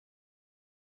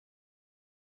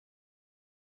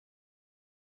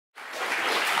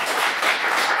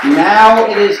Now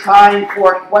it is time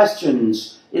for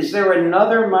questions. Is there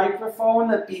another microphone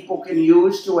that people can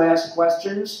use to ask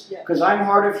questions? Because I'm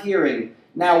hard of hearing.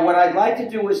 Now what I'd like to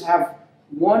do is have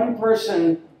one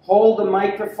person hold the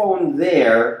microphone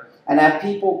there and have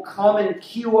people come and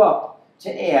queue up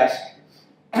to ask.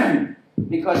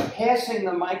 Because passing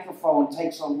the microphone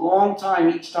takes a long time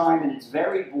each time and it's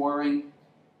very boring.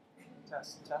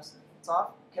 Test. It's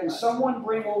off. Can someone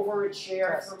bring over a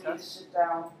chair for me to sit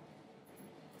down?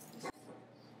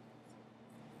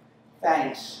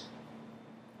 Thanks.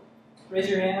 Raise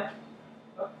your hand.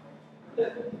 Oh.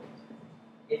 If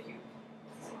you.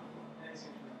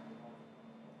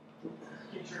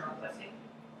 Can you turn on testing?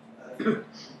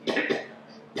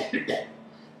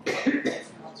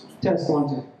 Test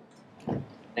 1, 2.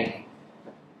 Thank you.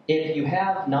 If you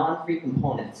have non-free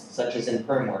components, such as in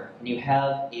firmware, and you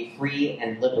have a free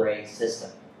and libre system?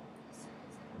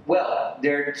 Well,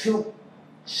 there are two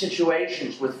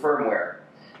situations with firmware.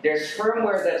 There's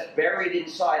firmware that's buried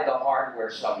inside the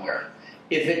hardware somewhere.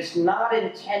 If it's not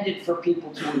intended for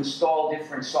people to install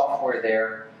different software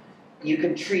there, you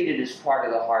can treat it as part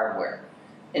of the hardware.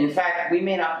 In fact, we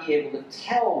may not be able to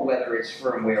tell whether it's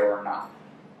firmware or not.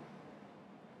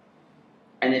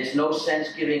 And it's no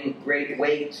sense giving great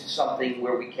weight to something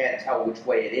where we can't tell which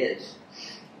way it is.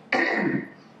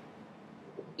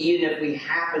 Even if we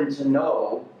happen to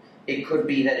know, it could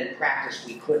be that in practice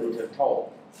we couldn't have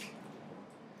told.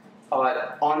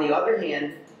 On the other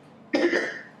hand,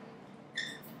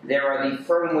 there are the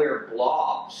firmware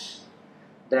blobs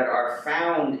that are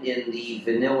found in the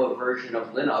vanilla version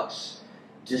of Linux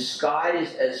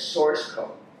disguised as source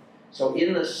code. So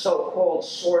in the so-called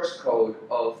source code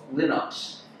of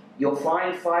Linux, you'll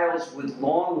find files with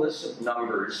long lists of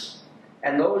numbers,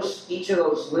 and each of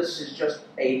those lists is just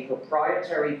a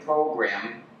proprietary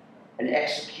program, an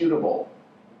executable.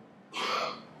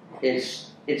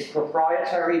 It's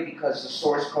proprietary because the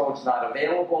source code's not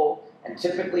available, and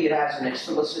typically it has an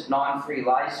explicit non-free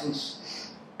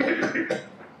license.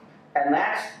 And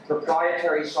that's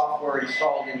proprietary software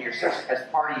installed in your system as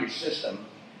part of your system,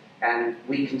 and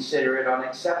we consider it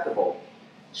unacceptable.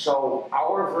 So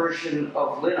our version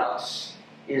of Linux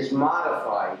is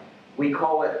modified. We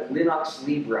call it Linux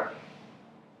Libre.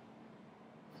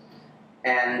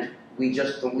 And we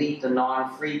just delete the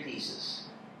non-free pieces.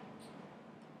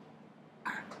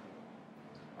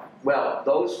 Well,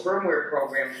 those firmware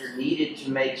programs are needed to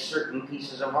make certain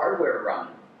pieces of hardware run.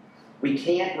 We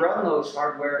can't run those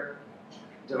hardware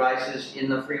devices in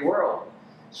the free world,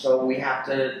 so we have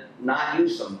to not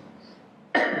use them.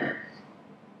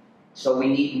 So we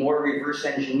need more reverse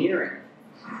engineering.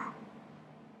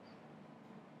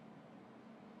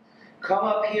 Come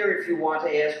up here if you want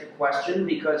to ask a question,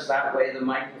 because that way the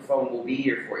microphone will be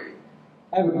here for you.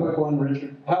 I have a quick one,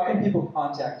 Richard. How can people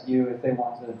contact you if they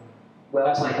want to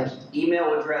ask a question? My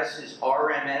email address is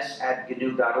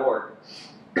rms@gnu.org.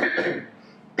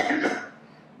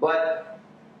 But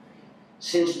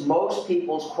since most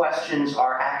people's questions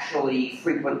are actually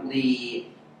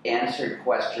frequently answered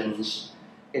questions,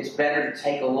 it's better to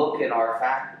take a look at our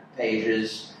fact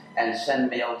pages and send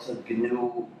mail to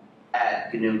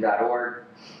gnu@gnu.org.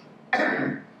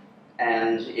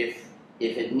 And if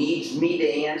it needs me to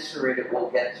answer it, it will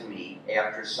get to me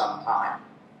after some time.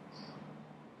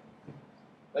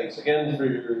 Thanks again for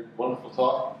your wonderful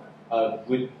talk.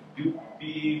 Would you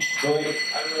be willing?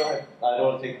 I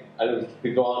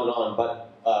could go on and on, but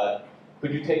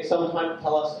could you take some time to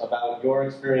tell us about your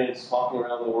experience talking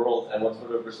around the world and what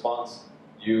sort of response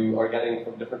you are getting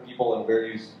from different people, and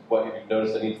what you've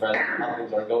noticed any trends, how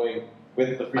things are going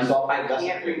with the free software? I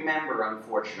can't remember,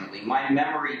 unfortunately. My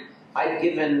memory, I've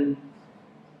given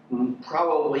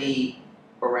probably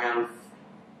around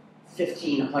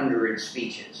 1,500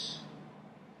 speeches,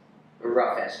 a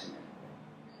rough estimate.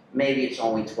 Maybe it's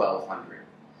only 1,200.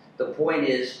 The point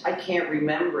is, I can't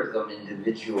remember them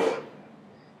individually.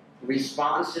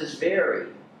 Responses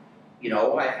vary. You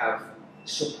know, I have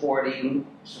supporters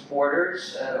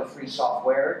of free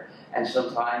software, and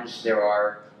sometimes there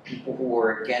are people who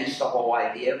are against the whole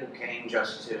idea who came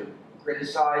just to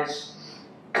criticize,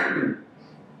 and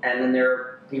then there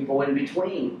are people in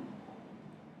between.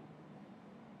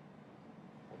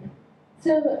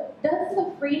 So does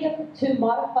the freedom to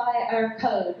modify our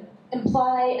code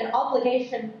imply an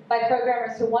obligation by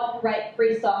programmers who want to write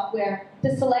free software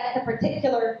to select a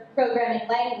particular programming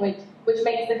language which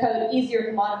makes the code easier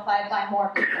to modify by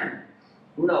more people?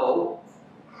 No,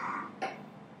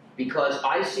 because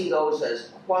I see those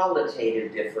as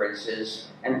qualitative differences,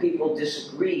 and people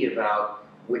disagree about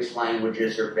which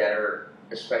languages are better,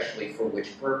 especially for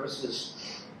which purposes.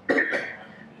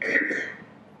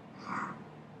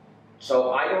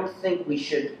 So I don't think we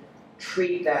should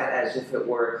treat that as if it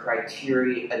were a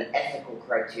criteria, an ethical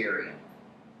criterion.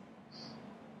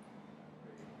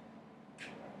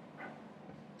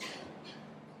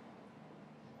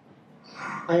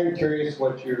 I am curious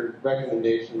what your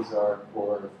recommendations are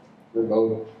for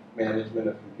remote management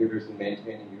of computers and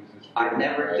maintaining users. I've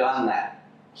never done that,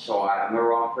 so I'm the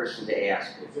wrong person to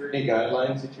ask. Is there any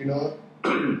guidelines that you know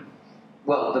of?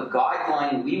 Well, the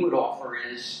guideline we would offer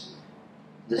is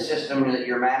the system that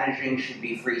you're managing should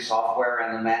be free software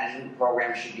and the management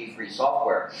program should be free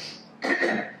software.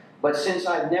 But since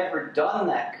I've never done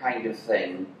that kind of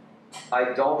thing,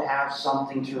 I don't have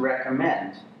something to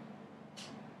recommend.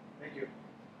 Thank you.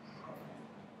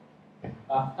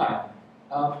 Hi.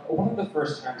 One of the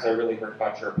first times I really heard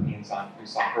about your opinions on free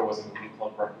software was a movie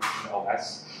called Revolution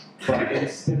OS. But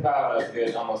it's been about a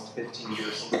good almost 15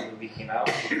 years since the movie came out.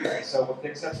 So with the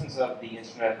exceptions of the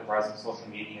internet, the rise of social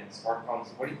media and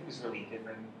smartphones, what do you think is really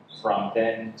different from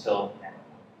then till now?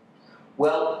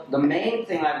 Well, the main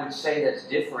thing I would say that's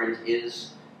different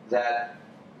is that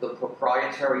the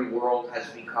proprietary world has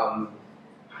become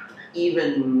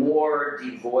even more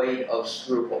devoid of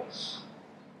scruples.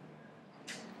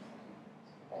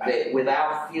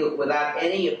 Without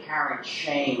any apparent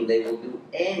shame, they will do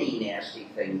any nasty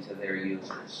thing to their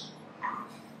users.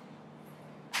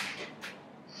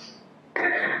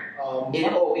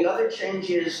 The other change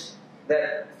is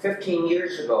that 15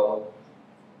 years ago,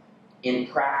 in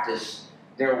practice,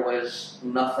 there was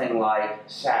nothing like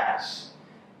SaaS.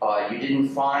 You didn't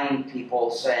find people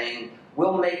saying,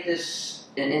 we'll make this,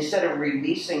 and instead of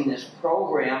releasing this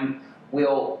program,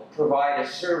 we'll provide a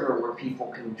server where people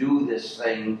can do this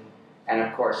thing, and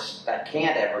of course, that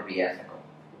can't ever be ethical.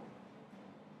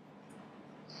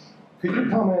 Could you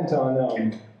comment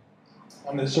on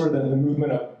the sort of the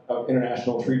movement of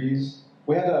international treaties?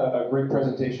 We had a great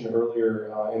presentation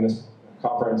earlier in this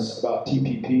conference about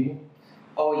TPP.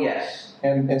 Oh, yes.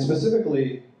 And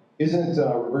specifically, isn't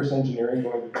reverse engineering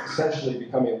going to essentially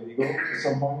become illegal at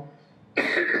some point?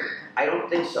 I don't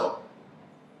think so.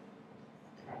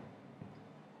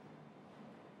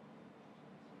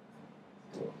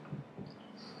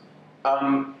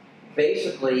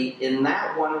 Basically, in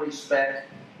that one respect,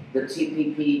 the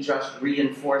TPP just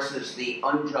reinforces the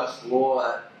unjust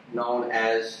law known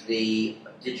as the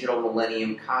Digital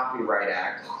Millennium Copyright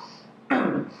Act,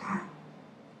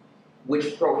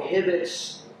 which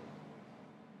prohibits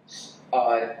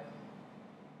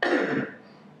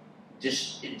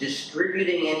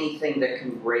distributing anything that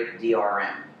can break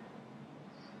DRM.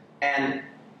 And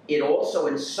it also,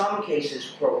 in some cases,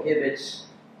 prohibits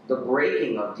the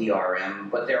breaking of DRM,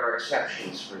 but there are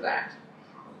exceptions for that.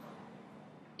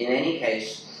 In any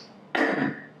case,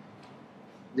 the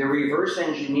reverse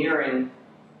engineering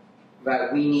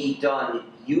that we need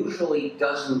done usually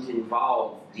doesn't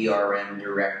involve DRM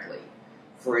directly.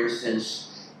 For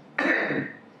instance, if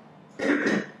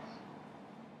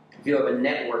you have a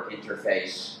network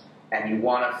interface and you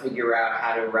want to figure out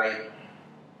how to write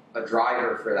a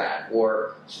driver for that,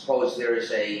 or suppose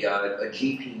there's a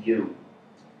GPU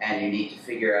and you need to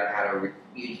figure out how to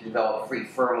develop free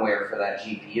firmware for that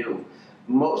GPU.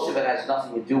 Most of it has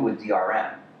nothing to do with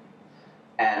DRM.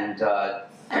 And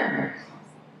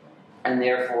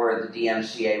therefore the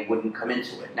DMCA wouldn't come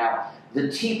into it. Now, the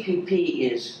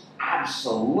TPP is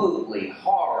absolutely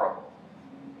horrible.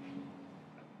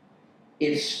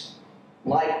 It's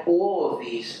like all of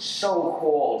these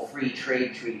so-called free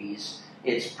trade treaties,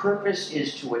 its purpose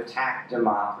is to attack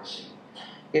democracy.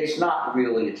 It's not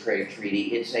really a trade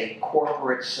treaty, it's a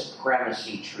corporate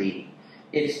supremacy treaty.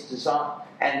 It's designed,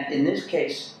 and in this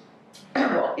case,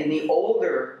 in the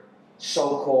older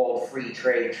so-called free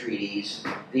trade treaties,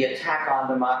 the attack on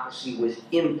democracy was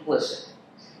implicit.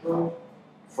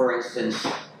 For instance,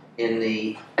 in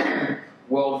the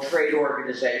World Trade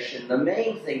Organization, the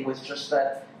main thing was just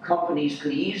that companies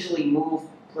could easily move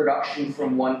production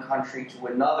from one country to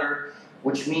another,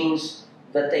 which means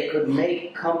that they could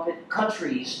make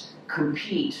countries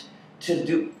compete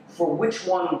for which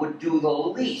one would do the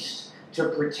least to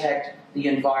protect the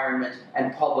environment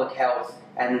and public health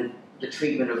and the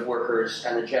treatment of workers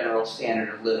and the general standard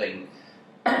of living.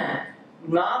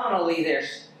 Nominally,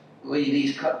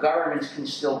 these governments can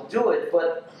still do it,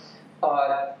 but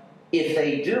if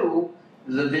they do,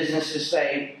 the businesses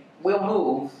say, we'll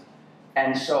move,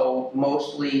 and so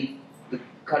mostly the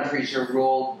countries are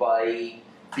ruled by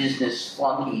business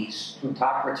flunkies,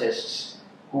 plutocratists,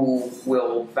 who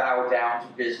will bow down to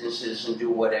businesses and do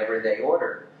whatever they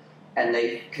order. And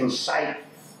they can cite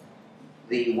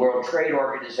the World Trade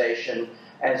Organization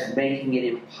as making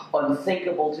it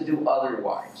unthinkable to do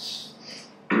otherwise.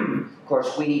 Of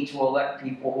course, we need to elect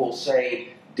people who will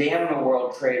say, damn the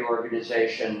World Trade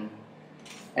Organization,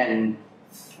 and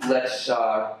let's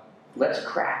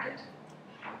crack it.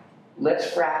 Let's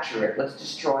fracture it. Let's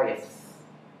destroy it.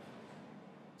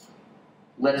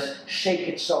 Let's shake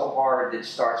it so hard that it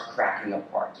starts cracking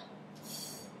apart.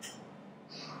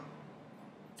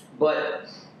 But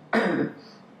the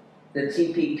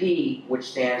TPP, which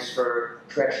stands for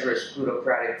Treacherous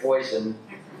Plutocratic Poison,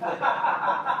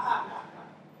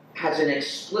 has an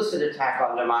explicit attack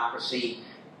on democracy.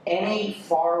 Any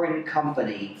foreign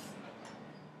company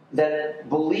that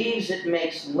believes it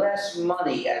makes less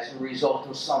money as a result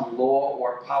of some law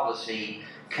or policy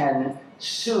can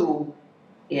sue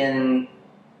in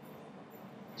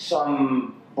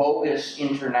some bogus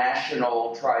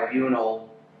international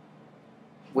tribunal,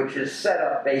 which is set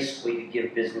up basically to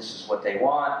give businesses what they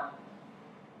want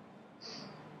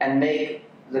and make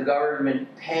the government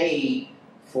pay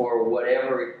for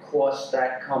whatever it costs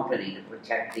that company to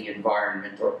protect the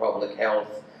environment or public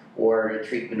health or the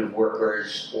treatment of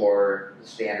workers or the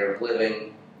standard of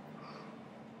living.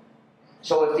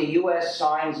 So if the US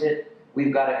signs it,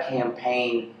 we've got a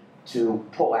campaign to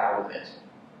pull out of it.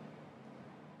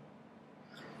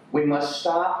 We must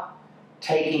stop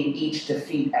taking each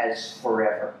defeat as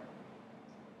forever.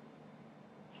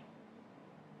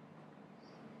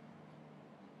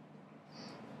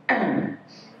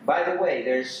 By the way,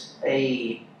 there's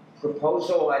a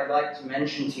proposal I'd like to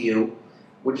mention to you,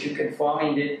 which you can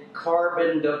find at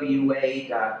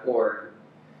carbonwa.org,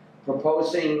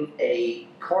 proposing a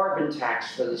carbon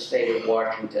tax for the state of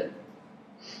Washington.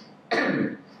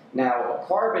 Now, a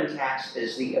carbon tax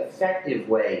is the effective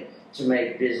way to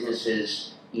make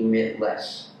businesses emit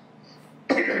less.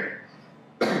 The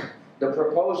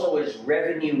proposal is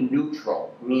revenue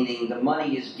neutral, meaning the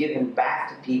money is given back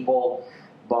to people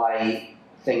by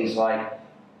things like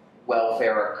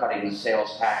welfare or cutting the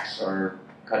sales tax or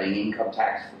cutting income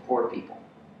tax for poor people.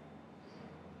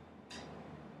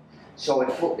 So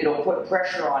it'll put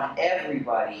pressure on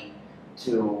everybody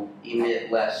to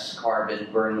emit less carbon,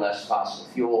 burn less fossil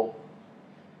fuel,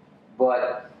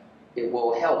 but it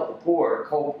will help the poor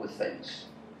cope with things.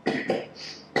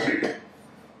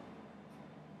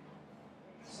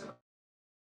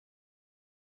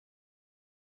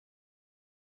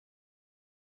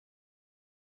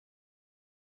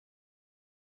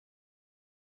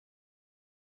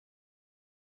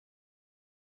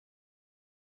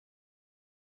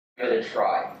 Give it a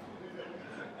try.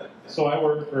 So I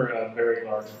work for a very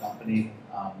large company,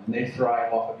 and they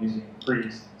thrive off of using free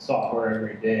software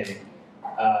every day.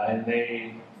 And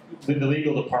the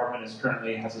legal department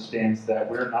has a stance that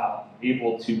we're not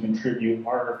able to contribute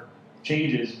our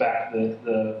changes back to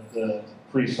the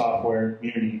free software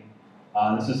community.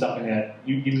 This is something that,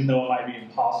 even though it might be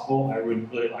impossible, I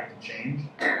would really like to change.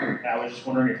 And I was just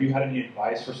wondering if you had any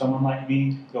advice for someone like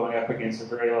me going up against a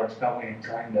very large company and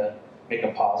trying to make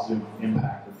a positive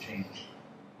impact or change.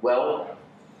 Well,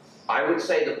 I would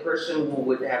say the person who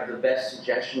would have the best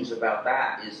suggestions about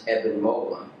that is Eben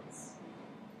Moglen.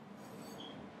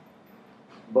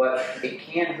 But it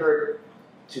can't hurt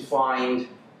to find,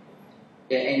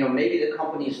 and maybe the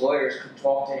company's lawyers could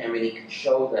talk to him and he could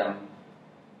show them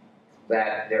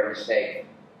that they're mistaken.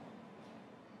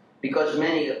 Because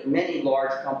many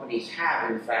large companies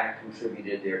have, in fact,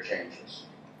 contributed their changes.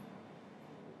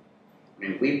 I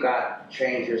mean, we've got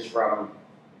changes from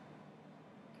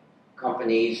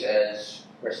companies as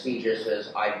prestigious as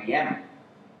IBM.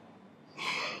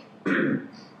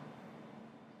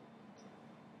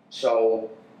 So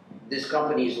this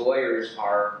company's lawyers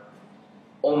are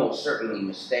almost certainly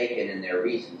mistaken in their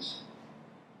reasons.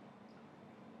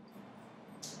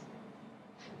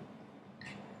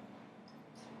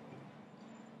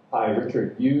 Hi,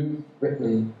 Richard. You've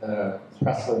written an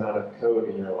impressive amount of code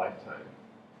in your lifetime.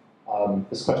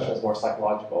 This question is more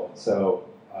psychological. So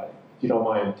if you don't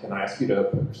mind, can I ask you to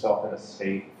put yourself in a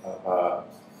state of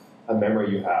a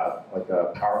memory you have, like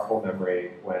a powerful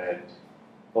memory when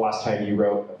the last time you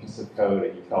wrote a piece of code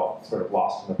and you felt sort of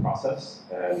lost in the process?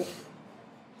 And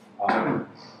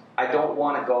I don't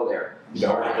want to go there. You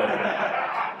don't want to go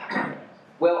there?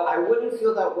 Well, I wouldn't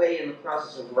feel that way in the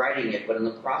process of writing it, but in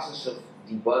the process of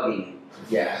debugging,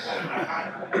 yes.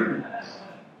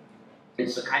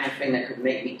 It's the kind of thing that could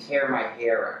make me tear my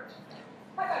hair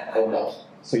out, almost.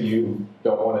 So you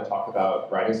don't want to talk about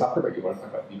writing software, but you want to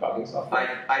talk about debugging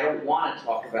software? I don't want to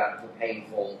talk about the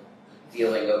painful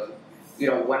feeling of,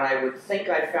 when I would think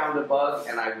I found a bug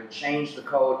and I would change the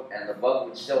code and the bug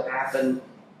would still happen,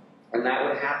 and that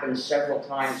would happen several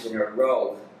times in a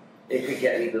row, it could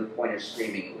get me to the point of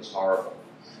screaming. It was horrible.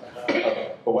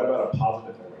 Okay. But what about a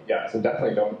positive memory? yeah, so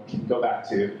definitely don't go back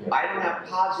to. I don't have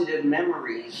positive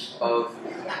memories of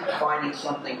finding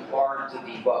something hard to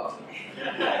debug.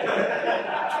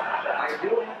 I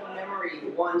do have a memory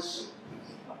once.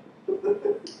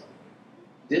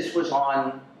 This was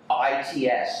on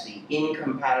ITS, the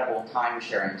incompatible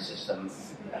time-sharing system,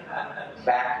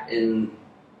 back in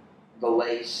the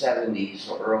late 70s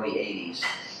or early 80s.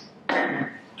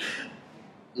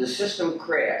 The system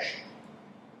crashed,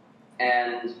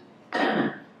 and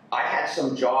I had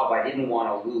some job I didn't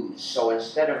want to lose, so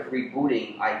instead of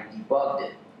rebooting, I debugged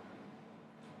it.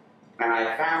 And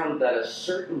I found that a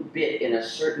certain bit in a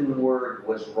certain word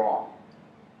was wrong.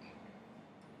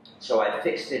 So I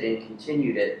fixed it and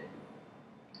continued it.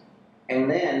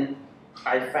 And then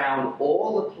I found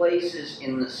all the places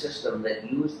in the system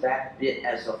that used that bit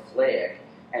as a flag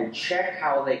and checked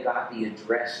how they got the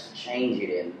address to change it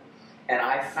in. And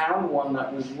I found one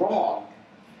that was wrong,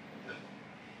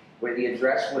 where the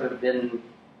address would have been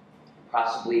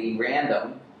possibly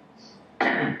random.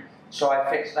 So I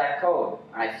fixed that code.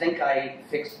 I think I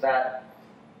fixed that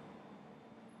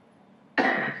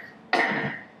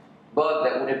bug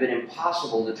that would have been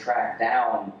impossible to track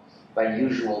down by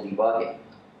usual debugging.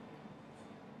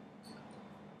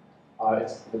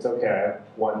 It's okay. I have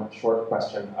one short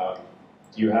question.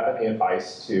 Do you have any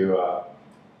advice to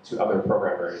other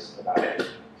programmers about it?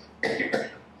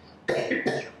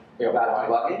 About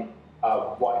debugging?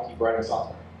 Why keep writing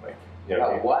software? Like,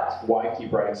 About what? Why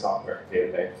keep writing software day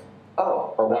to day?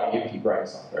 Oh. Or why do you keep writing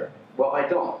software? Well, I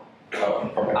don't.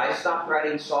 Oh, okay. I stopped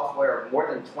writing software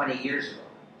more than 20 years ago.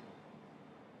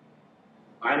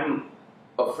 I'm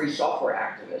a free software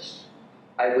activist.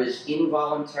 I was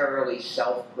involuntarily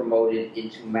self-promoted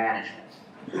into management.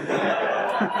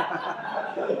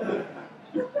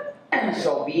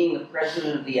 So being the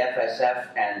president of the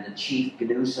FSF and the chief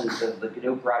GNU+Linux of the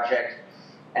GNU project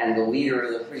and the leader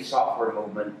of the free software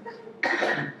movement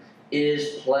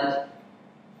is pleasant.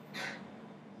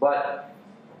 But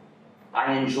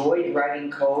I enjoyed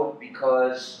writing code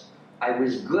because I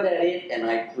was good at it and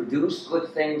I produced good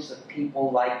things that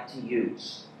people like to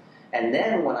use. And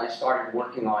then when I started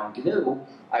working on GNU,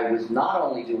 I was not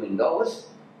only doing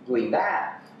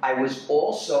that, I was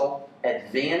also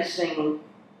advancing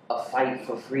a fight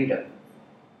for freedom.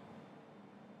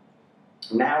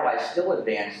 Now I still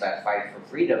advance that fight for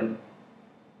freedom,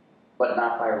 but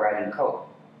not by writing code.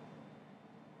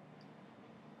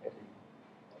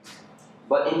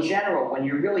 But in general, when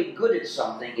you're really good at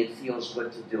something, it feels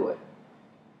good to do it.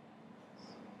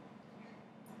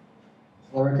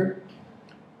 Hello, Richard.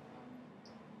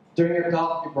 During your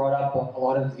talk, you brought up a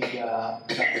lot of the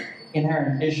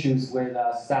inherent issues with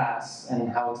SAS and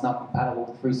how it's not compatible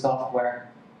with free software.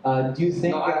 Do you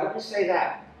think? No, I wouldn't say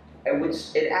that.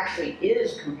 It actually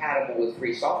is compatible with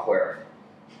free software.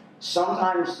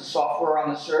 Sometimes the software on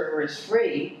the server is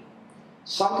free.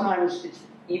 Sometimes it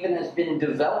even has been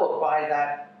developed by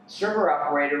that server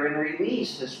operator and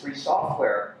released as free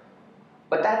software.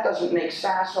 But that doesn't make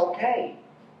SAS okay.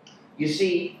 You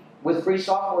see, with free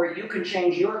software, you can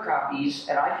change your copies,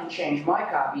 and I can change my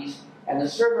copies, and the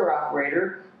server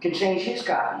operator can change his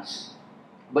copies.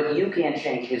 But you can't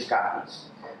change his copies.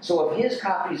 So if his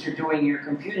copies are doing your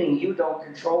computing, you don't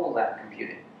control that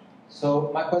computing.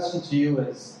 So my question to you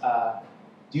is,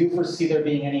 do you foresee there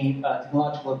being any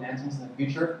technological advancements in the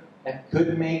future that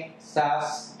could make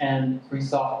SAS and free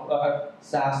software,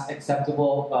 SAS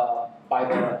acceptable by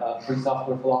the free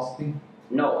software philosophy?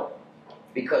 No,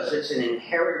 because it's an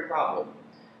inherent problem.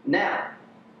 Now,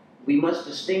 we must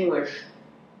distinguish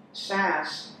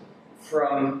SAS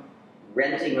from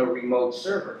renting a remote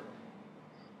server.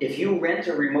 If you rent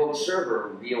a remote server,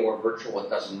 real or virtual, it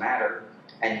doesn't matter,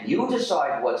 and you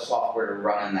decide what software to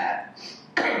run in that,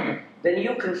 then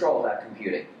you control that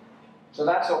computing. So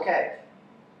that's okay.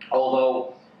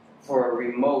 Although, for a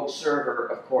remote server,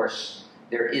 of course,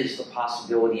 there is the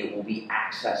possibility it will be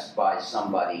accessed by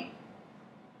somebody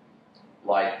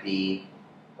like the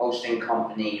hosting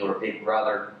company or Big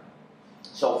Brother.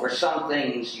 So for some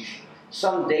things,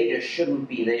 some data shouldn't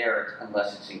be there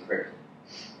unless it's encrypted.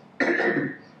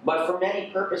 But for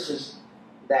many purposes,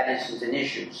 that isn't an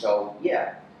issue. So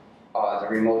yeah, the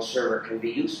remote server can be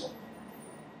useful.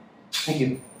 Thank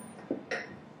you.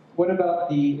 What about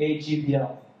the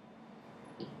AGPL?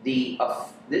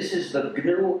 This is the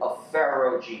GNU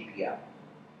Affero GPL,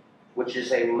 which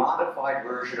is a modified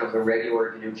version of the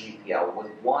regular GNU GPL with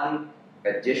one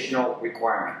additional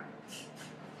requirement.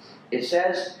 It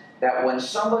says that when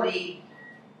somebody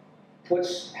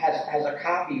has a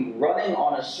copy running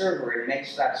on a server and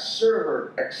makes that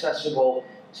server accessible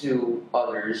to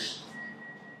others,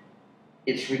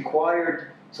 it's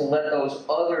required to let those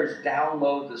others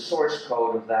download the source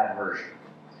code of that version.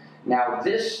 Now,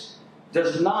 this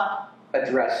does not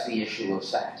address the issue of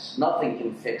SAS. Nothing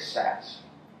can fix SAS.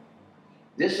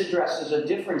 This addresses a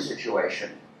different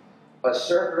situation. A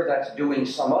server that's doing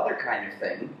some other kind of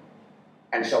thing,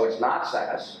 and so it's not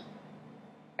SAS,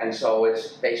 and so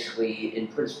it's basically, in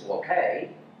principle,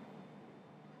 okay,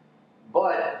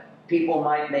 but people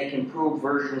might make improved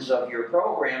versions of your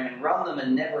program and run them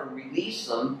and never release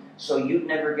them, so you'd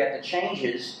never get the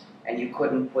changes, and you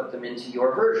couldn't put them into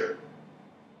your version.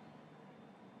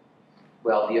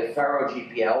 Well, the Affero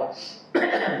GPL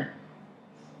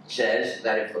says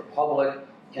that if the public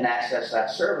can access that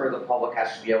server, the public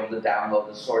has to be able to download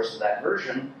the source of that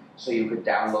version, so you could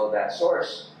download that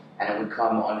source, and it would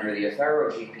come under the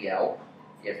Affero GPL.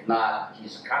 If not,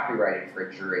 he's a copyright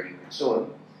infringer, and you can sue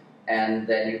him. And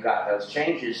then you've got those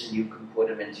changes, and you can put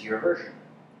them into your version.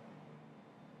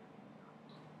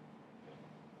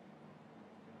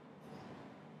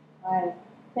 Hi,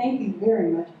 thank you very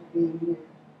much for being here.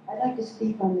 I'd like to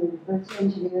speak on the reverse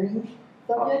engineering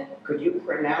subject. Could you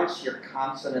pronounce your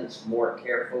consonants more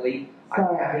carefully? Sorry.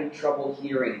 I'm having trouble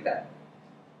hearing them.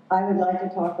 I would like to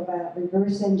talk about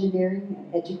reverse engineering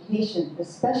and education,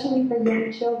 especially for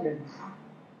young children.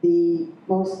 The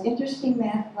most interesting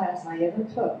math class I ever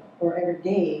took or ever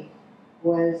gave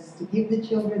was to give the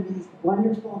children these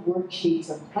wonderful worksheets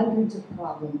of hundreds of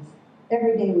problems.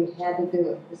 Every day we had to do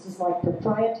it. This is like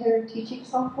proprietary teaching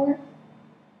software.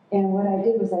 And what I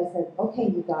did was I said, okay,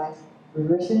 you guys,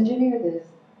 reverse engineer this.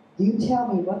 You tell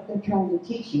me what they're trying to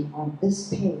teach you on this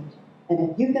page. And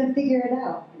if you can figure it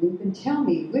out, and you can tell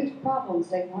me which problems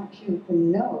they want you to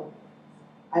know,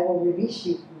 I will release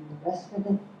you from the rest of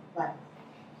the class.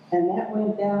 And that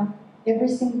went down. Every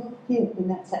single kid in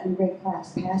that second grade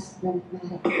class passed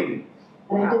mathematics. And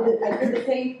Wow. I did the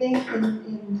same thing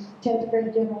in 10th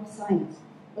grade general science.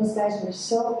 Those guys were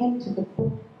so into the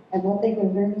book and what they were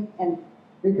learning and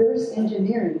reverse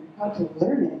engineering how to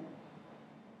learn it,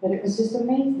 that it was just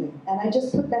amazing. And I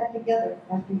just put that together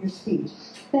after your speech.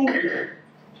 Thank you.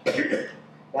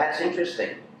 That's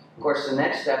interesting. Of course, the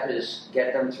next step is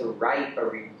get them to write a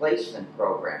replacement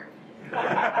program.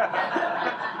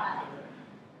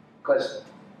 Because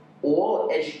all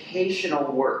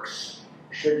educational works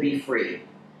should be free.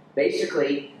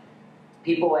 Basically,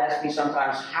 people ask me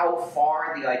sometimes how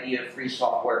far the idea of free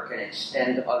software can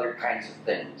extend to other kinds of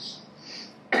things.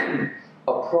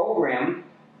 A program,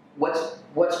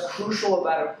 what's crucial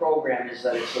about a program is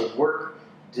that it's a work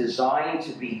designed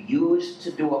to be used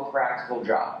to do a practical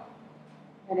job.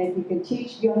 And if you can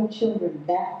teach young children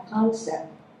that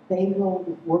concept, they will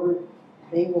work,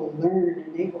 they will learn,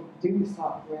 and they will do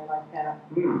software like that.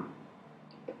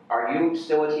 Are you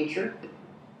still a teacher?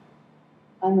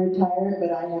 I'm retired,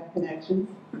 but I have connections.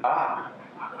 Ah,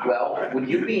 well, would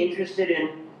you be interested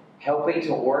in helping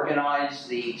to organize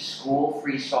the school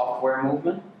free software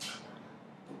movement?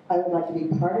 I would like to be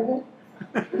part of it.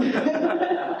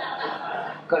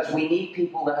 Because we need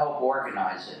people to help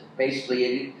organize it.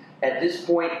 Basically, at this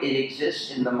point, it exists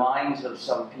in the minds of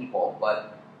some people,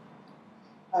 but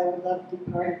I would love to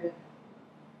be part of it.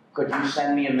 could you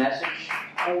send me a message?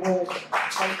 I would.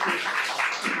 Thank you.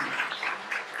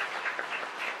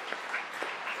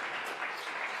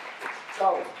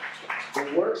 So,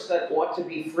 the works that ought to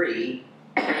be free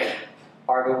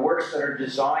are the works that are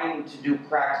designed to do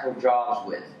practical jobs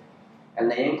with. And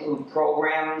they include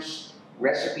programs,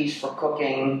 recipes for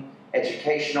cooking,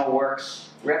 educational works,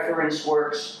 reference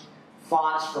works,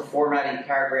 fonts for formatting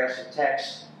paragraphs of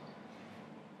text,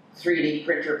 3D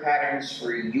printer patterns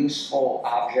for useful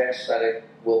objects that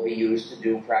will be used to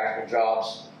do practical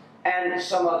jobs, and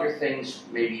some other things.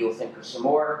 Maybe you'll think of some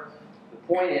more. The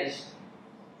point is,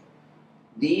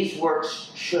 these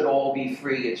works should all be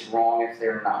free. It's wrong if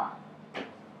they're not.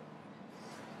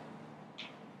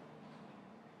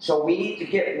 So we need to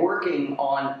get working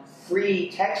on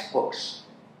free textbooks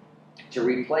to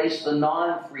replace the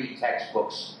non-free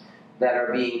textbooks that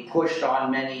are being pushed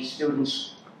on many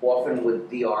students, often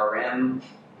with DRM.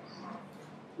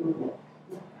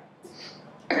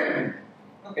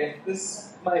 Okay,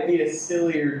 this might be a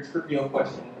silly or trivial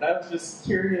question, but I was just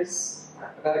curious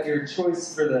about your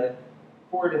choice for the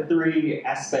 4:3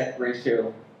 aspect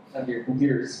ratio of your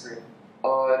computer screen.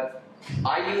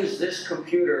 I use this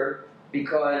computer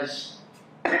because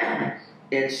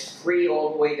it's free all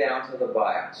the way down to the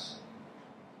BIOS.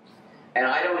 And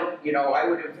I don't, I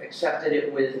would have accepted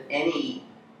it with any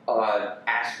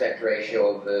aspect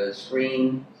ratio of the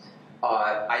screen.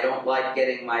 I don't like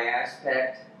getting my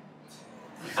aspect.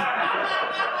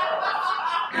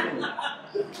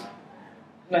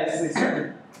 Nicely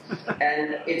said.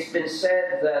 And it's been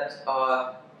said that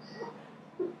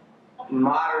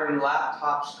modern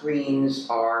laptop screens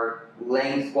are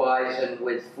lengthwise and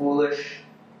with foolish.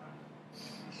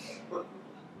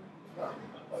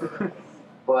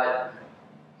 But,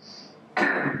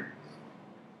 I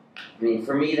mean,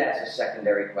 for me, that's a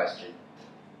secondary question.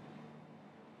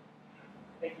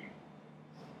 Thank you.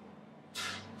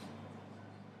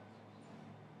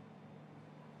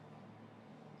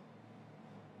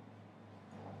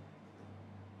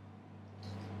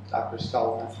 Dr.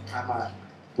 Stallman. I'm a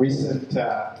recent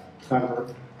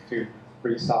convert to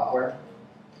free software.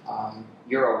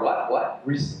 You're a what?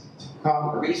 Recent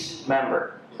convert. Recent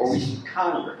member, or recent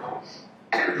convert.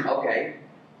 Okay.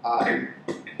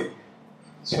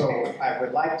 So I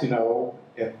would like to know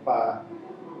if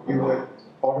you would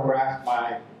autograph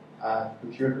my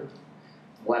computer.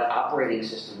 What operating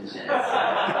system is in it?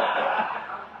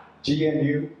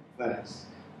 GNU+Linux.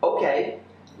 Okay.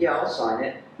 Yeah, I'll sign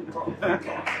it. But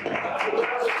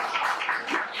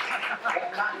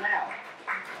not now.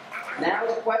 Now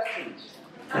the questions.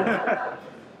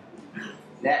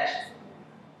 Next.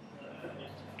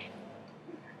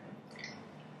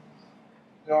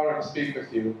 In order to speak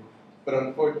with you, but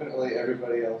unfortunately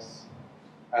everybody else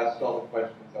asked all the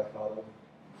questions I thought of.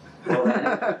 Well,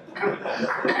 then.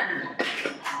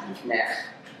 Next.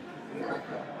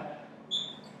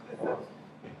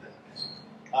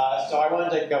 So I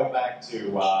wanted to go back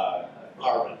to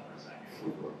carbon for a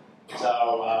second.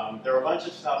 So there were a bunch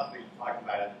of stuff we talked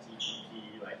about at the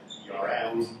TPP, like the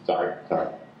DRM.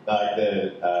 Like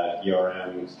the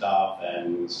DRM stuff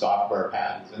and software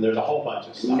patents, and there's a whole bunch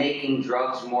of stuff. Making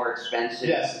drugs more expensive.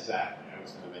 Yes, exactly. I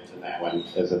was going to mention that one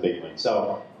as a big one.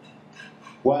 So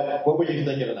what would you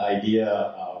think of an idea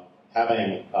of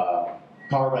having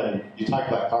carbon, you talked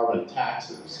about carbon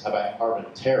taxes, how about carbon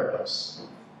tariffs?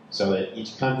 So that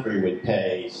each country would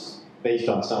pay based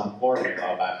on some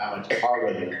formula about how much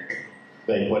carbon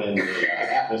they put in the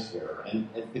atmosphere. And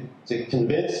to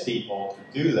convince people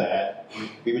to do that,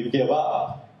 we would give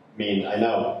up. I mean, I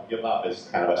know give up is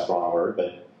kind of a strong word,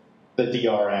 but the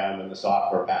DRM and the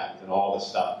software patents and all the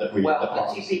stuff that we... Well, the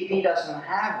TPP doesn't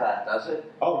have that, does it?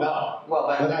 Oh, no. Well,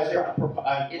 then...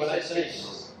 What I'm saying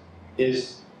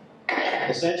is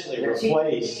essentially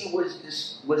replace... The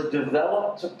TPP was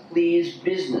developed to please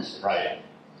businesses. Right.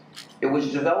 It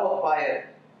was developed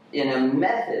in a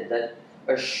method that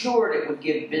assured it would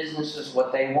give businesses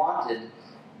what they wanted.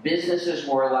 Businesses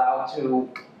were allowed to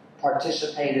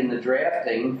participate in the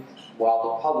drafting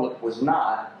while the public was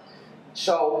not.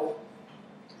 So,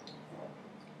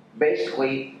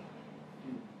 basically,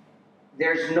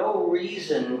 there's no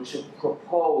reason to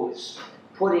propose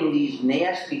putting these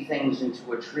nasty things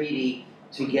into a treaty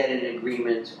to get an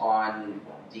agreement on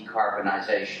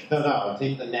decarbonization. No,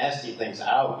 take the nasty things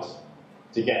out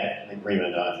to get an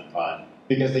agreement on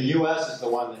because the U.S. is the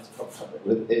one that's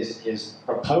is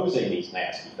proposing these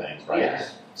nasty things, right?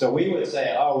 Yes. So we would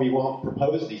say, oh, we won't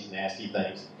propose these nasty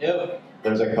things if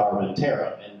there's a carbon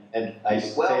tariff. And I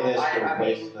say this to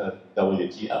replace the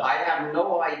WTO. I have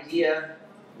no idea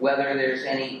whether there's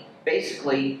any...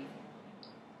 Basically,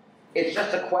 it's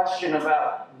just a question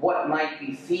about what might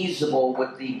be feasible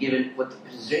with the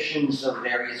positions of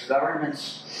various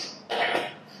governments.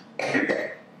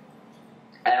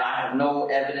 And I have no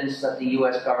evidence that the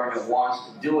U.S. government wants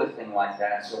to do a thing like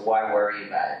that, so why worry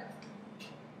about it?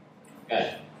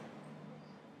 Okay.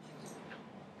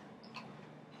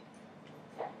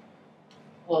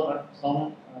 Hello, Dr.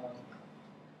 Stallman.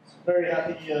 Very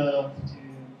happy to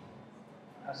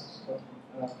ask this question.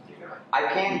 I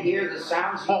can't hear the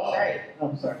sounds you say.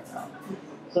 I'm sorry.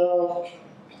 So,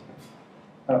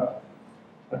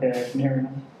 okay, can you hear me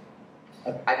now?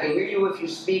 I can hear you if you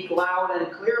speak loud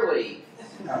and clearly.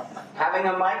 Having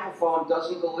a microphone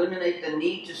doesn't eliminate the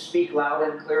need to speak loud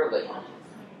and clearly.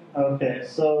 Okay,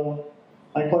 so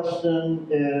my question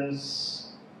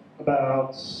is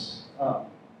about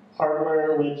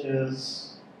hardware which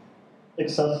is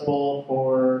accessible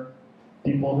for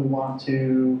people who want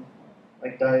to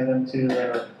dive into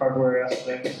the hardware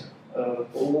aspects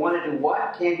of... Want to do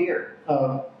what? Can't hear.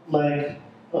 Open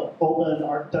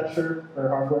architecture for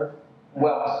hardware.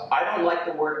 Well, I don't like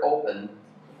the word open,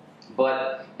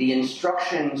 but the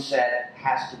instruction set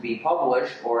has to be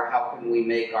published, or how can we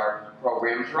make our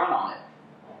programs run on it?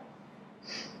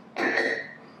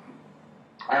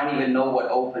 I don't even know what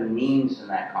open means in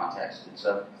that context. It's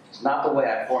not the way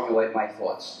I formulate my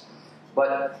thoughts.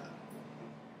 But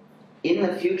in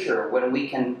the future, when we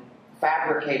can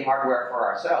fabricate hardware for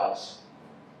ourselves,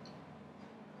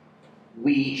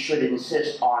 we should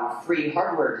insist on free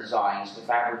hardware designs to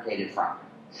fabricate it from.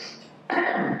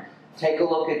 Take a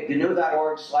look at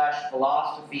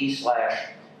GNU.org/philosophy/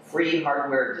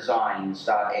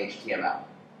 freehardwaredesigns.html.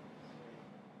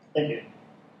 Thank you.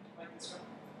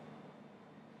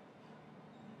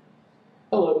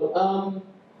 Hello.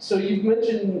 So you've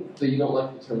mentioned that you don't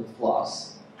like the term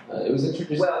floss. It was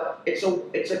introduced. Well,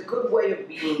 it's a good way of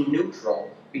being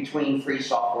neutral between free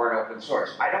software and open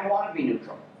source. I don't want to be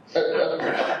neutral.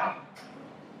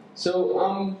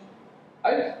 So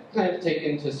I've kind of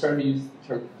taken to starting to use the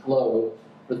term flow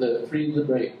for the free,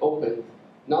 liberate, open,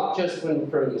 not just when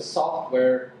referring to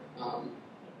software,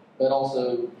 but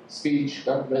also speech,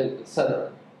 government,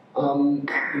 etc.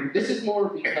 This is more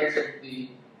because of the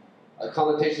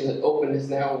connotation that open is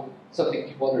now something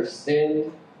people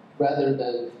understand rather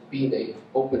than being an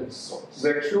open source.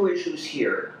 There are two issues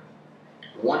here.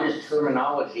 One is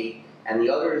terminology, and the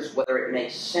other is whether it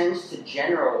makes sense to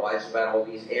generalize about all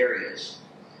these areas.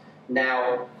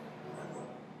 Now,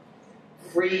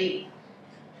 the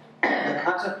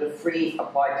concept of free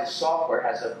applied to software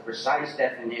has a precise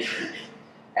definition,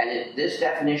 and this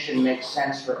definition makes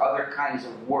sense for other kinds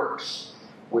of works,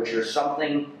 which are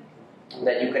something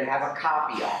that you can have a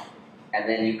copy of, and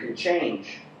then you can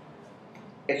change.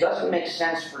 It doesn't make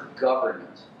sense for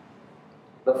government.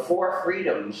 The four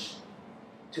freedoms,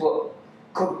 to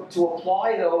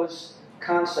apply those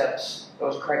concepts,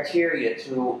 those criteria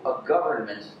to a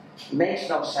government makes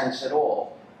no sense at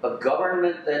all. A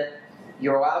government that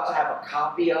you're allowed to have a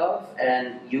copy of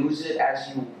and use it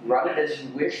as you run it as you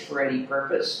wish for any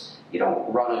purpose. You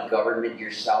don't run a government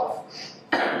yourself.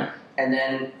 And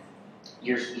then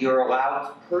you're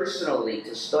allowed personally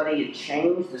to study and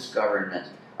change this government.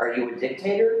 Are you a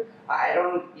dictator?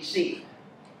 You see,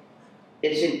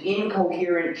 it's an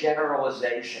incoherent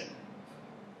generalization.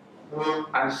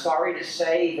 I'm sorry to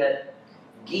say that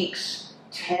geeks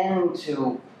tend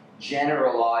to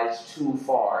generalize too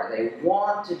far. They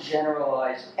want to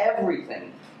generalize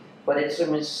everything, but it's a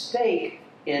mistake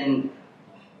in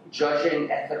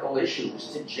judging ethical issues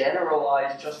to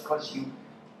generalize just because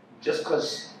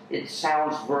it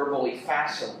sounds verbally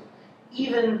facile.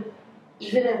 Even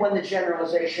when the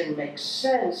generalization makes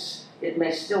sense, it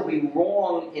may still be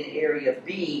wrong in area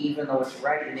B, even though it's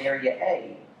right in area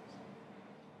A.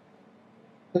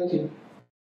 Thank you.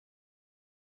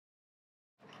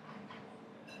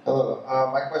 Hello.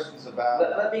 My question's about...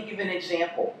 Let me give an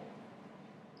example.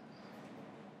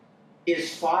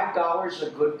 Is $5 a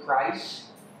good price?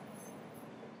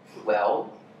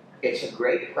 Well, it's a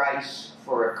great price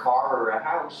for a car or a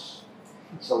house.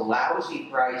 It's a lousy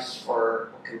price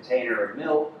for a container of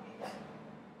milk.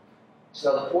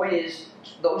 So the point is,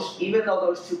 even though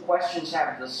those two questions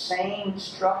have the same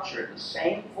structure, the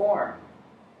same form,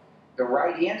 the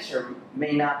right answer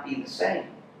may not be the same.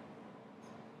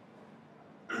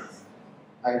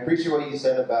 I appreciate what you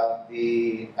said about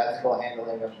the ethical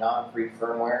handling of non-free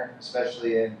firmware,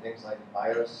 especially in things like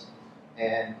BIOS.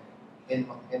 And in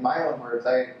my own words,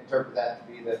 I interpret that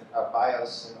to be that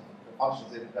BIOS and the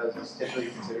functions that it does is typically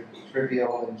considered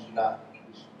trivial and we should not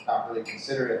really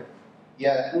consider it.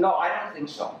 Yeah. No, I don't think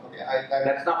so. Okay,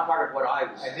 that's not part of what I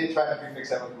was saying. I did try to prefix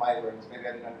that with my words. Maybe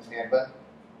I didn't understand. But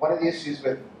one of the issues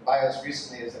with BIOS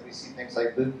recently is that we see things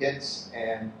like bootkits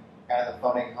and kind of the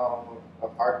phoning home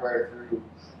of hardware through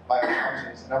BIOS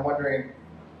functions. And I'm wondering,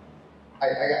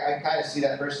 I kind of see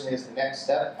that personally as the next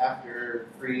step after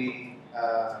free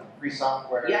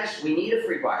software. Yes, we need a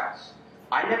free BIOS.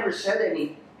 I never said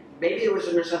any. Maybe it was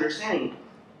a misunderstanding.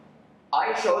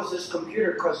 I chose this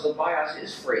computer because the BIOS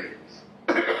is free.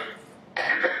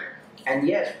 And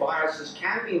yes, BIOSes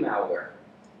can be malware.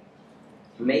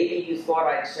 Maybe you thought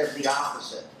I'd said the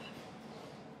opposite.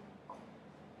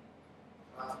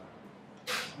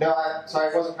 No,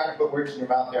 sorry, I wasn't trying to put words in your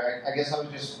mouth there. I guess I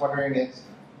was just wondering if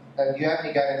do you have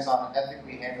any guidance on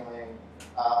ethically handling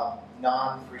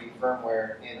non-free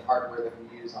firmware in hardware that we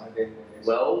use on a day-to-day basis?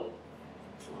 Well,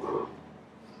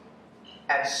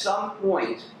 at some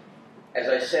point, as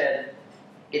I said,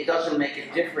 it doesn't make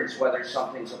a difference whether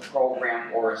something's a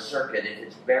program or a circuit if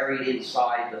it's buried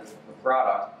inside the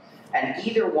product. And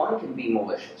either one can be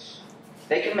malicious.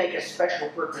 They can make a special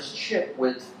purpose chip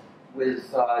with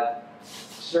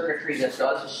circuitry that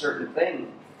does a certain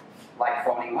thing, like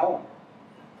phoning home.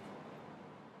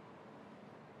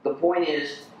 The point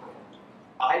is,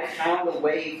 I found a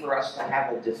way for us to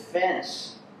have a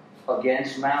defense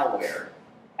against malware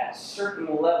at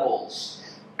certain levels.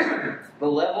 The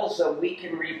levels that we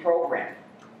can reprogram.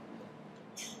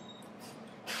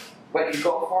 But you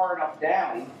go far enough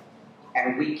down,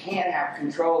 and we can't have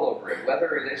control over it.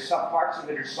 Whether there's some parts of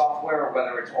it are software or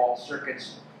whether it's all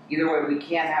circuits, either way, we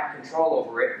can't have control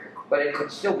over it, but it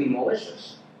could still be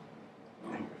malicious.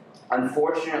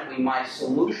 Unfortunately, my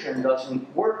solution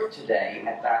doesn't work today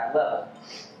at that level.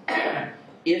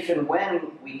 if and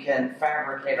when we can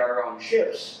fabricate our own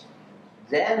chips,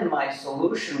 then my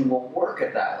solution will work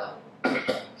at that level.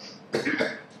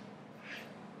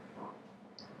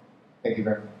 Thank you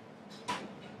very much.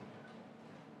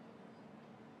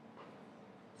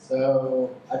 So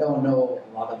I don't know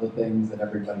a lot of the things that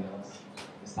everybody else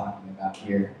is talking about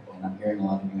here, and I'm hearing a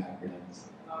lot of new acronyms.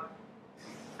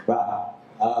 Wow.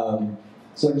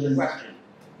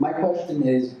 My question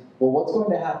is, well, what's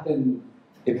going to happen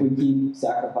if we keep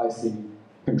sacrificing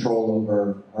control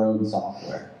over our own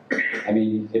software? I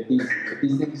mean, if these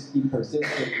things keep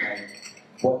persisting, like,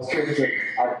 what sorts of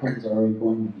outcomes are we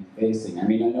going to be facing? I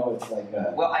mean, I know it's like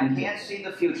a... Well, I can't see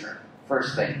the future,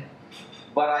 first thing.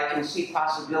 But I can see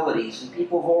possibilities, and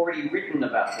people have already written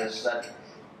about this, that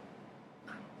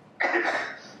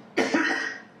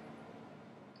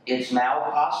it's now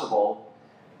possible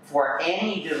for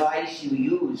any device you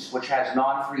use which has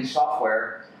non-free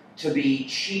software to be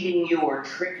cheating you or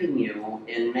tricking you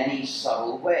in many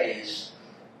subtle ways.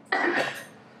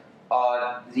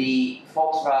 The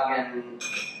Volkswagen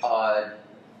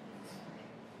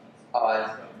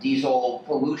diesel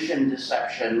pollution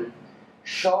deception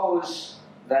shows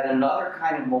that another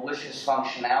kind of malicious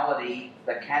functionality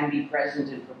that can be present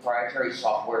in proprietary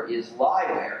software is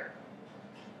lieware.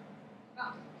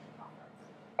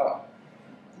 Oh.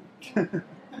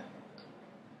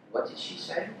 What did she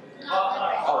say?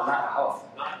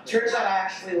 Turns out I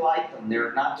actually like them.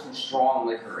 They're not too strong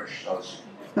licorice, those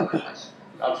other ones.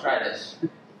 I'll try this.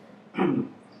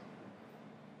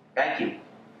 Thank you.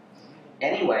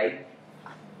 Anyway,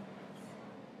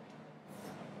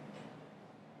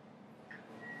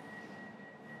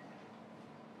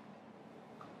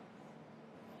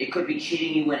 it could be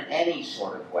cheating you in any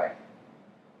sort of way.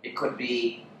 It could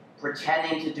be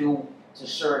pretending to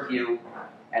serve you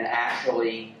and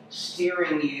actually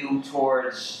steering you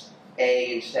towards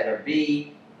A instead of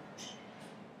B.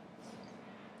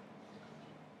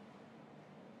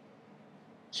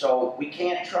 So we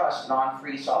can't trust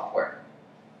non-free software.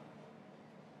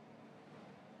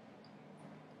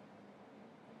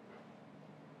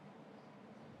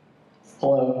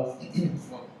 Hello.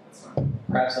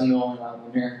 Perhaps I'm the only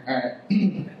one here.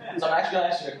 Alright. So I'm actually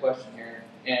going to ask you a question here,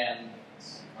 and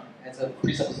it's a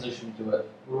presupposition to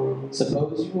it.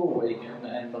 Suppose you awaken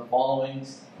and the following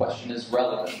question is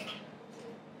relevant.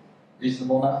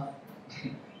 Reasonable enough?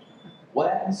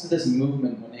 What happens to this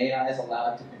movement when AI is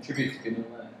allowed to contribute to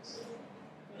GNU+Linux?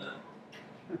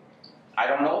 I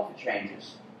don't know if it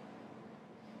changes.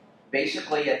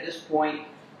 Basically, at this point,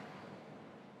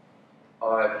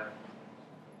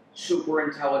 super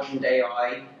intelligent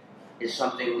AI is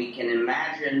something we can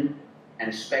imagine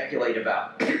and speculate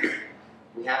about.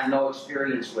 We have no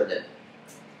experience with it.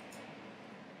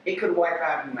 It could wipe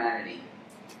out humanity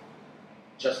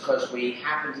just because we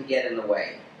happen to get in the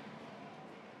way.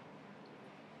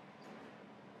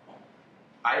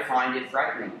 I find it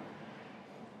frightening.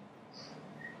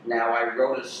 Now, I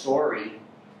wrote a story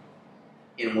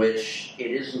in which it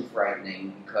isn't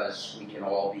frightening because we can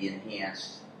all be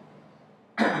enhanced.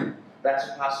 That's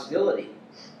a possibility.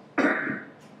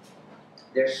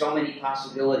 There's so many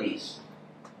possibilities,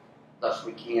 thus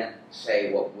we can't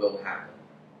say what will happen.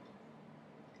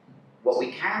 What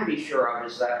we can be sure of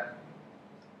is that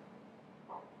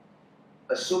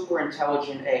a super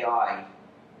intelligent AI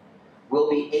will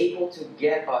be able to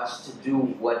get us to do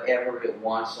whatever it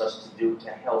wants us to do to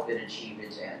help it achieve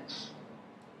its ends.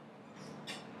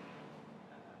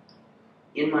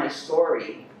 In my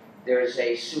story, there's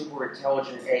a super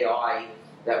intelligent AI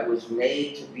that was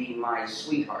made to be my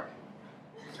sweetheart.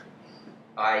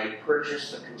 I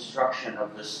purchased the construction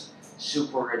of this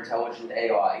super intelligent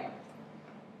AI,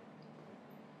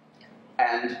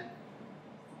 and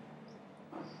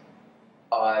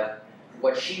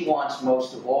what she wants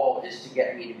most of all is to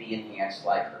get me to be enhanced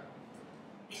like her.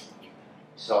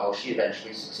 So she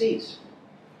eventually succeeds.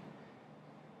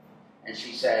 And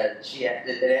she said,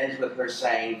 it ends with her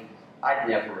saying, "I'd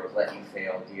never have let you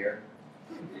fail, dear."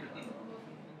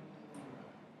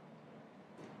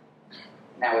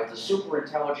 Now, if the super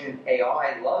intelligent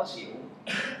AI loves you,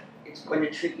 it's going to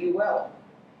treat you well.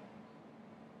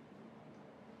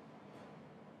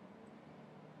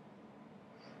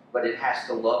 But it has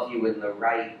to love you in the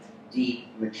right, deep,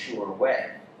 mature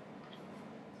way.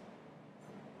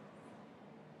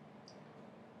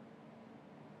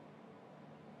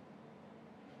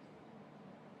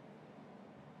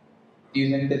 Do you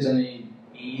think there's any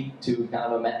need to kind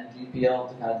of amend GPL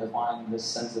to kind of define this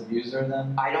sense of user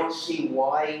then? I don't see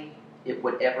why it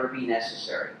would ever be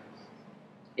necessary.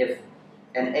 If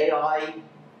an AI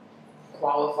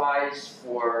qualifies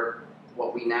for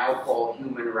what we now call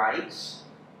human rights,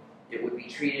 it would be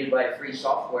treated by free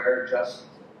software just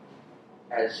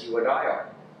as you and I are.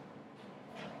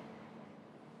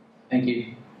 Thank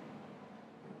you.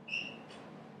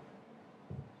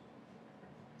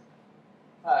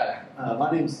 Hi,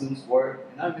 my name is Luke Swart,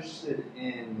 and I'm interested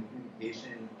in the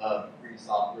communication of free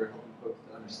software, helping folks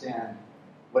to understand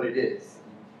what it is.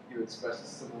 You expressed a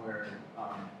similar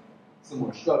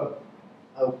struggle.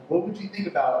 What would you think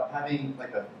about having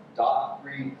like a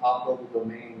 .free top-level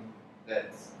domain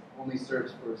that only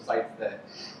serves for sites that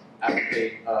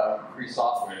advocate free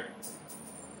software?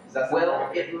 Well,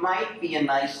 it might be a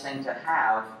nice thing to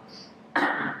have,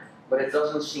 but it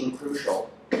doesn't seem crucial.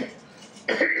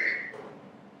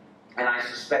 And I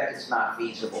suspect it's not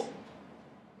feasible.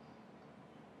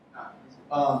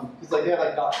 Because like they have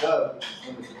like .gov, which is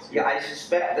limited to. Yeah, I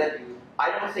suspect that.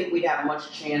 I don't think we'd have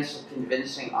much chance of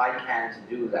convincing ICANN to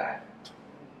do that.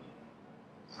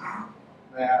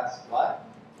 May I ask why?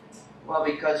 Well,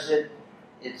 because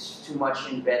it's too much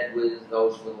in bed with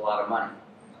those with a lot of money.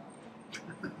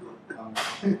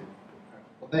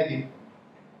 Well, thank you.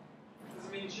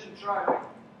 Doesn't mean you shouldn't try.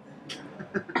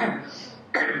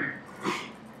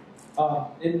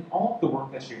 In all of the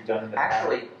work that you've done in the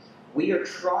Actually, we are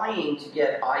trying to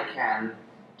get ICANN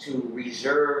to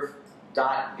reserve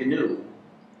 .GNU,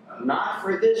 not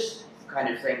for this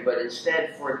kind of thing, but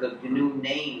instead for the GNU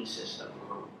name system,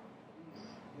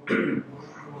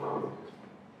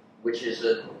 which is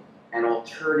an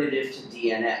alternative to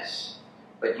DNS.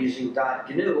 But using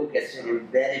 .GNU gets it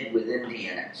embedded within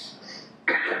DNS.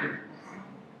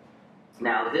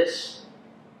 Now this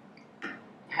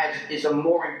is a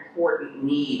more important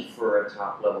need for a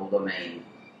top-level domain,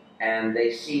 and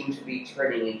they seem to be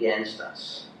turning against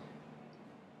us.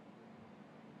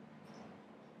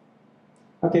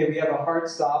 Okay, we have a hard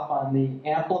stop on the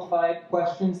amplified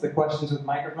questions, the questions with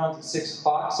microphones at 6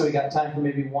 o'clock, so we got time for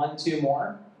maybe 1, 2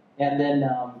 more. And then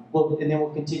we'll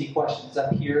continue questions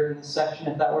up here in this section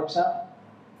if that works out.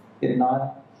 Get a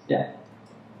nod? Yeah.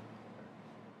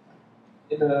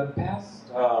 In the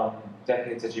past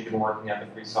decades that you've been working on the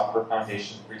Free Software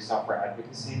Foundation, free software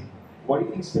advocacy, what do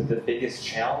you think has been the biggest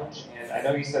challenge? And I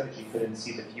know you said that you couldn't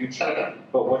see the future,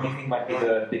 but what do you think might be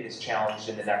the biggest challenge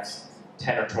in the next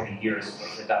 10 or 20 years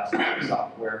with adopting free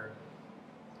software?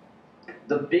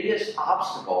 The biggest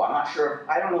obstacle,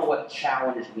 I don't know what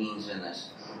challenge means in this.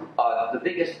 The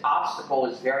biggest obstacle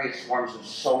is various forms of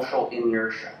social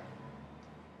inertia.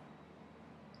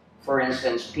 For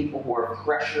instance, people who are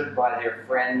pressured by their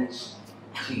friends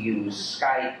to use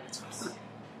Skype,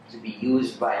 to be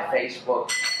used by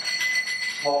Facebook,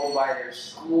 told by their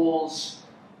schools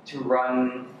to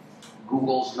run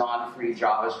Google's non-free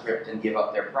JavaScript and give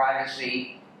up their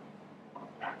privacy.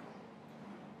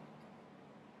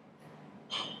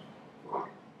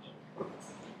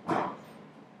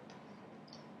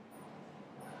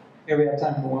 Okay, we have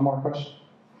time for one more question.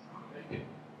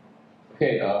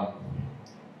 Okay,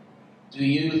 do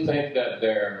you think that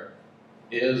there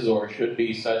is or should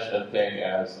be such a thing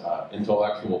as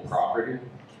intellectual property?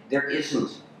 There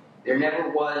isn't. There never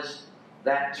was.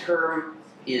 That term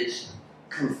is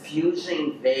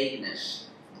confusing vagueness,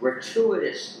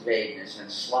 gratuitous vagueness,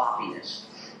 and sloppiness.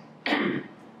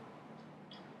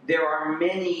 There are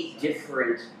many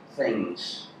different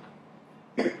things.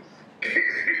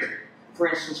 For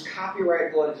instance,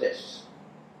 copyright law exists.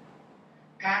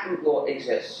 Patent law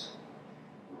exists.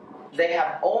 They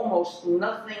have almost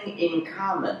nothing in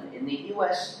common. In the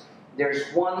US,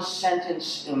 there's one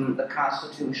sentence in the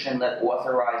Constitution that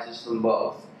authorizes them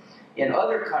both. In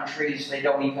other countries, they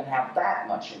don't even have that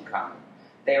much in common.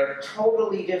 They are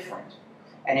totally different.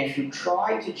 And if you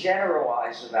try to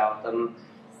generalize about them,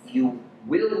 you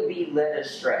will be led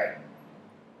astray.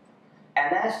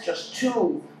 And that's just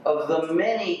two of the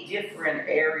many different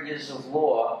areas of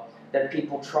law that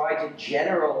people try to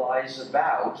generalize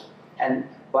about, and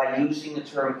by using the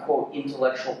term, quote,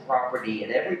 intellectual property.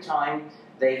 And every time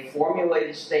they formulate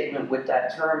a statement with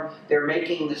that term, they're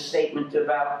making the statement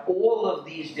about all of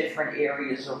these different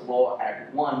areas of law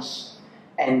at once,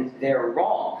 and they're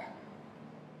wrong.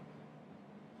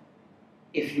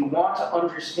 If you want to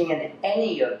understand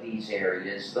any of these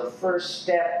areas, the first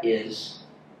step is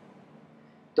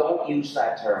don't use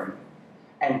that term,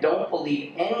 and don't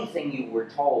believe anything you were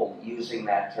told using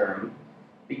that term,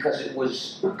 because it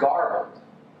was garbled.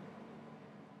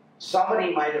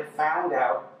 Somebody might have found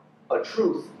out a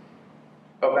truth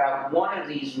about one of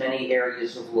these many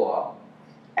areas of law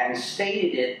and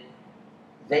stated it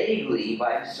vaguely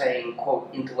by saying, quote,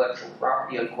 intellectual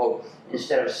property, unquote,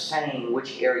 instead of saying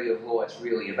which area of law it's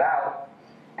really about,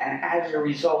 and as a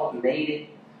result made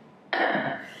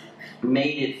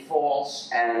it false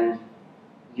and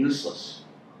useless.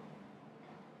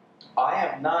 I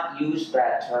have not used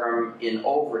that term in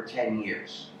over 10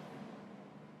 years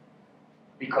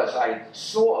because I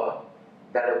saw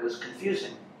that it was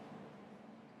confusing.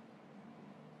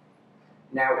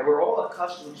 Now, we're all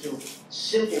accustomed to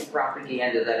simple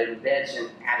propaganda that embeds an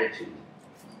attitude,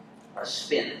 a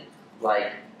spin,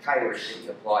 like piracy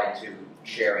applied to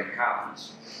sharing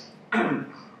copies.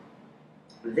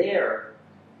 There,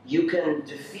 you can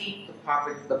defeat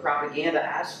the propaganda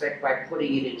aspect by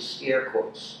putting it in scare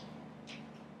quotes.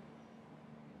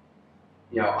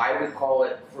 You know, I would call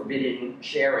it forbidden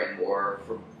sharing or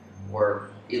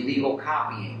illegal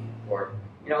copying, or,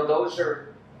 you know, those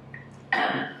are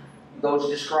those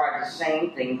describe the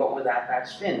same thing but without that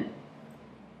spin.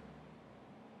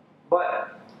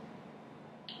 But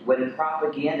when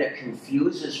propaganda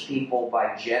confuses people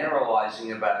by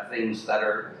generalizing about things that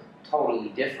are totally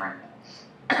different,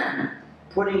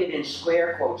 putting it in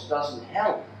square quotes doesn't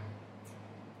help,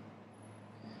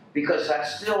 because that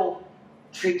still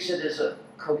treats it as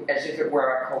if it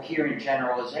were a coherent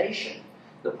generalization.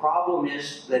 The problem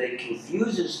is that it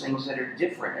confuses things that are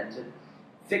different, and to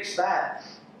fix that,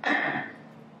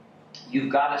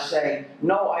 you've got to say,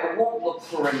 no, I won't look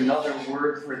for another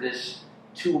word for this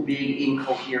too big,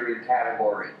 incoherent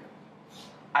category.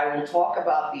 I will talk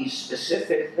about these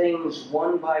specific things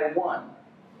one by one.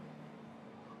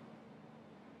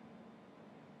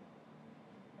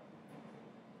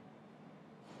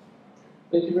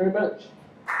 Thank you very much.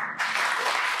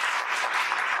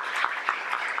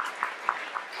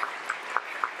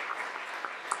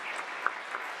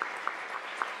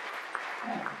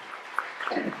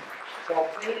 So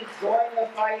please join the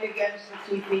fight against the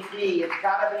TPP. It's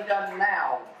got to be done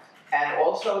now. And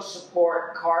also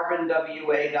support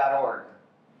carbonwa.org.